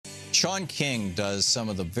Sean King does some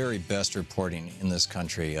of the very best reporting in this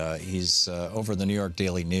country. He's over the New York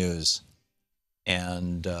Daily News.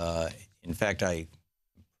 And in fact, I'm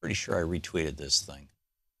pretty sure I retweeted this thing.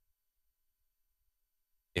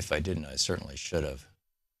 If I didn't, I certainly should have.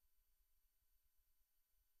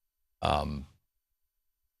 I'm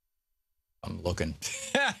looking.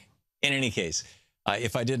 In any case,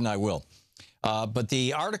 if I didn't, I will. But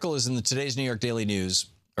the article is in today's New York Daily News,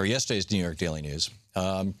 or yesterday's New York Daily News.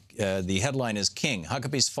 The headline is King,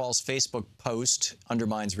 Huckabee's false Facebook post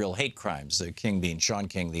undermines real hate crimes. King being Sean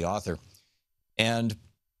King, the author. And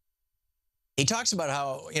he talks about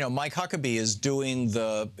how, Mike Huckabee is doing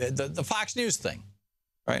the Fox News thing,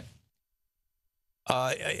 right?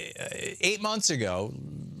 8 months ago,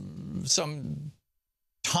 some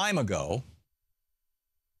time ago,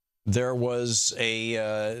 there was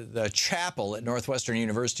a chapel at Northwestern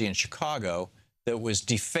University in Chicago that was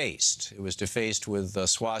defaced. It was defaced with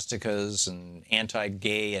swastikas and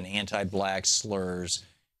anti-gay and anti-black slurs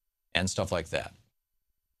and stuff like that.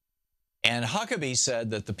 And Huckabee said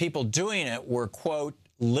that the people doing it were, quote,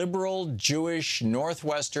 liberal Jewish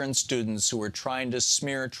Northwestern students who were trying to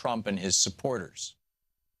smear Trump and his supporters.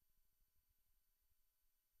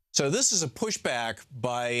 So this is a pushback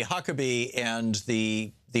by Huckabee and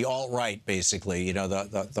the alt-right, basically,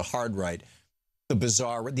 the hard right, the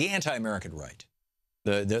bizarre, the anti-American right,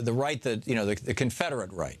 the right that, the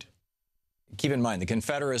Confederate right. Keep in mind, the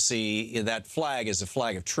Confederacy, that flag is a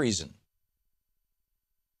flag of treason.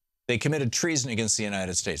 They committed treason against the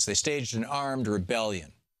United States. They staged an armed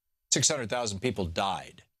rebellion. 600,000 people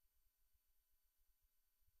died.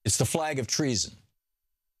 It's the flag of treason.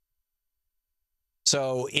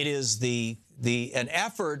 So it is an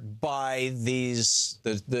effort by these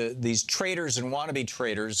traitors and wannabe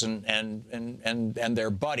traitors and their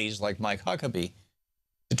buddies like Mike Huckabee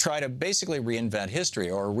to try to basically reinvent history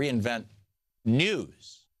or reinvent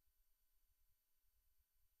news.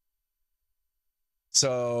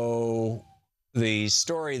 So the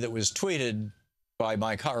story that was tweeted by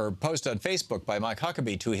posted on Facebook by Mike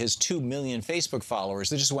Huckabee to his 2 million Facebook followers,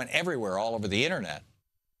 that just went everywhere, all over the internet.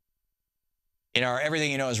 In our Everything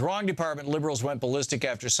You Know Is Wrong department, liberals went ballistic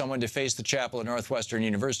after someone defaced the chapel at Northwestern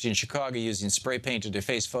University in Chicago using spray paint to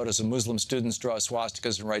deface photos of Muslim students, draw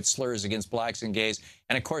swastikas, and write slurs against blacks and gays,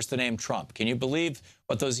 and, of course, the name Trump. Can you believe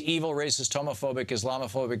what those evil, racist, homophobic,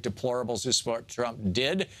 Islamophobic deplorables who support Trump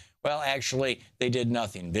did? Well, actually, they did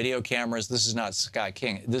nothing. Video cameras. This is not Scott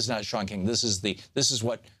King. This is not Sean King. This is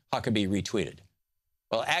what Huckabee retweeted.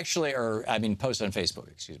 Well, actually, posted on Facebook,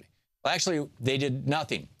 excuse me. Well, actually, they did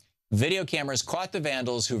nothing. Video cameras caught the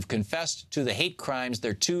vandals who've confessed to the hate crimes.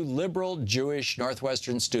 They're 2 liberal Jewish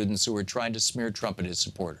Northwestern students who were trying to smear Trump and his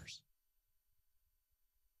supporters.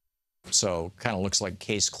 So kind of looks like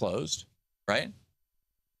case closed, right?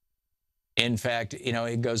 In fact,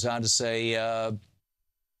 it goes on to say,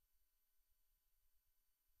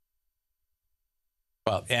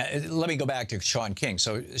 let me go back to Sean King.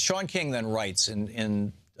 So Sean King then writes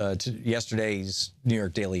in yesterday's New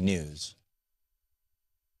York Daily News.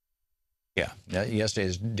 Yeah,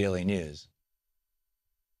 yesterday's Daily News.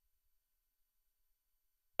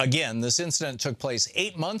 Again, this incident took place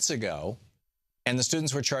 8 months ago, and the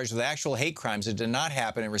students were charged with actual hate crimes. It did not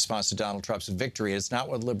happen in response to Donald Trump's victory. It's not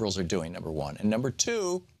what liberals are doing, number one. And number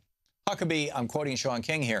two, Huckabee, I'm quoting Sean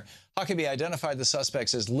King here, Huckabee identified the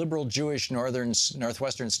suspects as liberal Jewish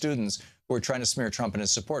Northwestern students who were trying to smear Trump and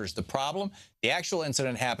his supporters. The problem, the actual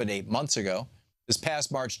incident happened 8 months ago. This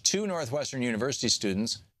past March, 2 Northwestern University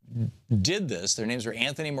students did this. Their names were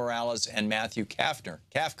Anthony Morales and Matthew Kafker.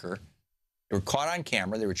 They were caught on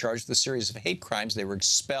camera. They were charged with a series of hate crimes. They were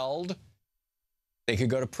expelled. They could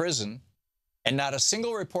go to prison. And not a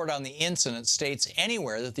single report on the incident states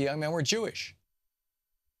anywhere that the young men were Jewish.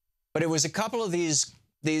 But it was a couple of these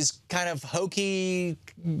kind of hokey,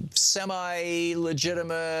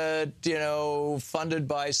 semi-legitimate, funded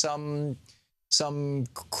by some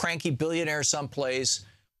cranky billionaire someplace,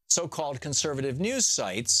 so-called conservative news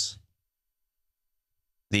sites,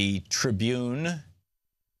 the Tribune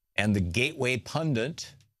and the Gateway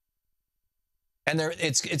Pundit, and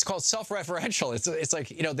it's called self-referential. It's like,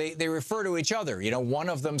 they refer to each other. One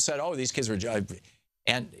of them said, "Oh, these kids were,"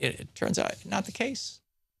 and it turns out not the case.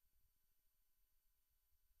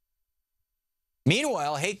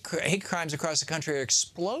 Meanwhile, hate crimes across the country are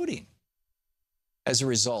exploding as a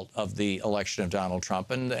result of the election of Donald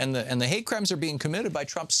Trump. And the hate crimes are being committed by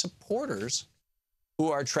Trump's supporters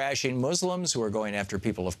who are trashing Muslims, who are going after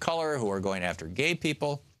people of color, who are going after gay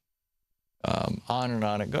people. On and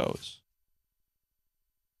on it goes.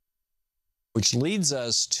 Which leads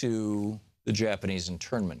us to the Japanese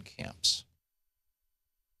internment camps.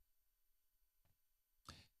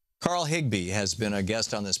 Carl Higbie has been a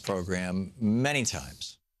guest on this program many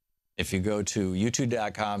times. If you go to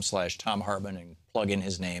youtube.com/Thom Hartmann and plug in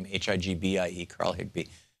his name, Higbie, Carl Higbie,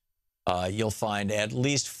 you'll find at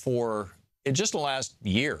least 4, in just the last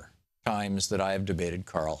year, times that I have debated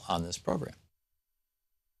Carl on this program.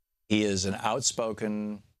 He is an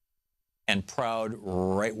outspoken and proud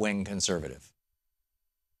right-wing conservative.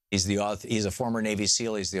 He's a former Navy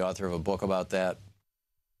SEAL. He's the author of a book about that.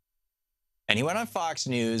 And he went on Fox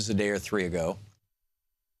News a day or 3 ago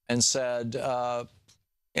and said,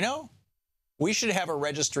 we should have a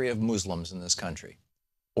registry of Muslims in this country,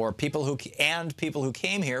 or people who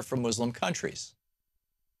came here from Muslim countries.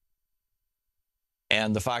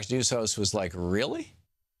 And the Fox News host was like, really?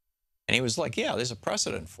 And he was like, yeah, there's a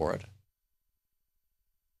precedent for it.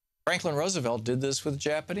 Franklin Roosevelt did this with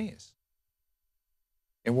Japanese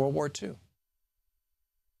in World War II.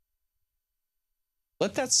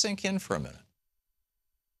 Let that sink in for a minute.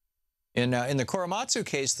 In the Korematsu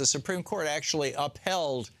case, the Supreme Court actually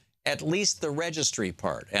upheld at least the registry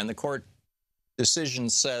part. And the court decision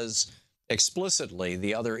says explicitly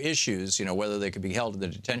the other issues, whether they could be held in the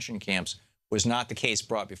detention camps, was not the case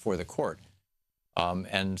brought before the court.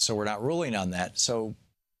 And so we're not ruling on that. So,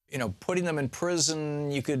 putting them in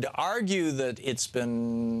prison, you could argue that it's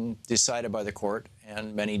been decided by the court,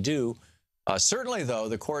 and many do. Certainly, though,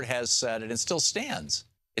 the court has said, and it still stands,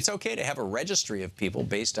 it's okay to have a registry of people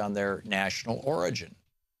based on their national origin.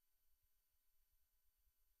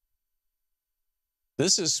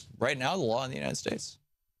 This is, right now, the law in the United States.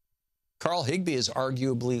 Carl Higbie is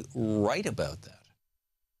arguably right about that.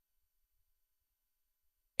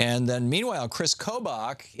 And then, meanwhile, Chris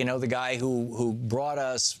Kobach, the guy who brought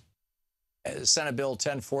us Senate Bill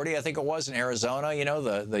 1040, I think it was, in Arizona,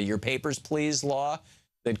 the Your Papers, Please law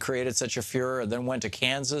that created such a furor, and then went to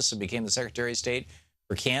Kansas and became the Secretary of State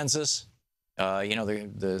for Kansas,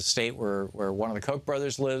 the state where one of the Koch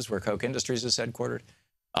brothers lives, where Koch Industries is headquartered,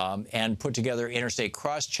 and put together Interstate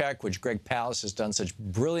Crosscheck, which Greg Palast has done such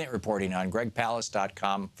brilliant reporting on,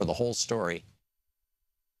 gregpalast.com for the whole story.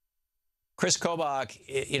 Chris Kobach,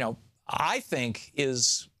 I think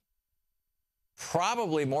is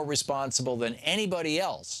probably more responsible than anybody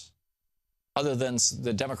else, other than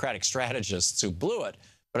the Democratic strategists who blew it.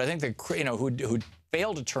 But I think that, who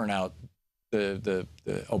failed to turn out the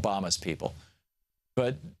Obama's people,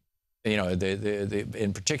 but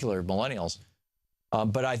in particular millennials.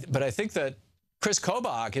 But I think that Chris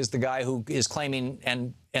Kobach is the guy who is claiming,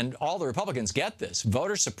 and all the Republicans get this,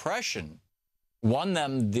 voter suppression won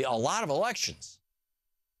them a lot of elections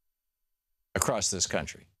across this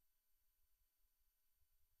country.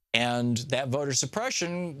 And that voter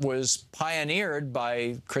suppression was pioneered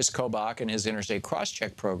by Chris Kobach and his Interstate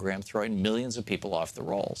Crosscheck program, throwing millions of people off the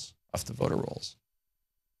rolls, off the voter rolls.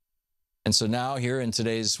 And so now here in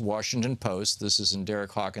today's Washington Post, this is in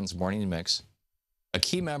Derek Hawkins' Morning Mix, a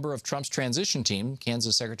key member of Trump's transition team,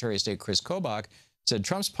 Kansas Secretary of State Chris Kobach, said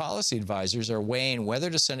Trump's policy advisors are weighing whether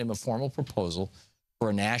to send him a formal proposal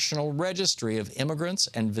for a national registry of immigrants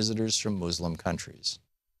and visitors from Muslim countries.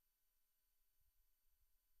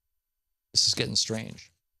 This is getting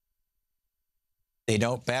strange.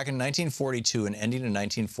 Back in 1942 and ending in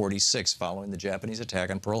 1946, following the Japanese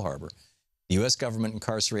attack on Pearl Harbor, the U.S. government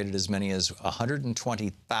incarcerated as many as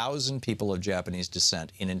 120,000 people of Japanese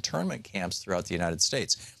descent in internment camps throughout the United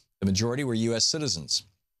States. The majority were U.S. citizens.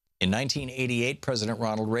 In 1988, President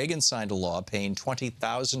Ronald Reagan signed a law paying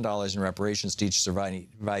 $20,000 in reparations to each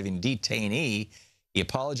surviving detainee. He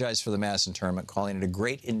apologized for the mass internment, calling it a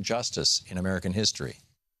great injustice in American history.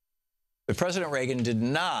 But President Reagan did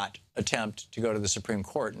not attempt to go to the Supreme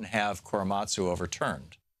Court and have Korematsu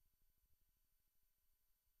overturned.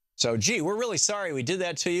 So, gee, we're really sorry we did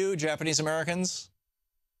that to you, Japanese Americans.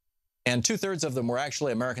 And 2/3 of them were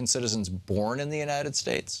actually American citizens born in the United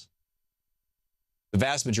States. The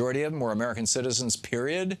vast majority of them were American citizens,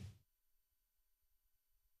 period.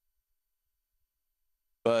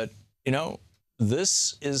 But,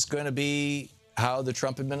 this is going to be how the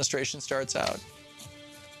Trump administration starts out.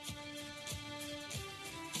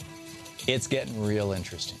 It's getting real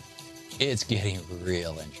interesting. It's getting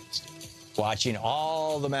real interesting. Watching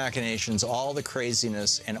all the machinations, all the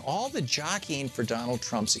craziness, and all the jockeying for Donald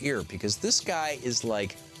Trump's ear, because this guy is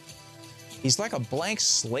he's like a blank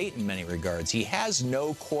slate in many regards. He has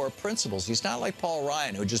no core principles. He's not like Paul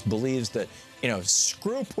Ryan, who just believes that,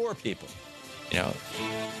 screw poor people.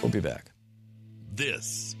 We'll be back.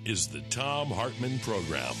 This is the Thom Hartmann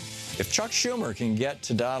Program. If Chuck Schumer can get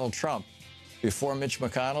to Donald Trump before Mitch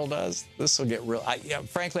McConnell does, this will get real.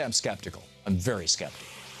 Frankly, I'm skeptical. I'm very skeptical.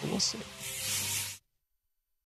 But we'll see.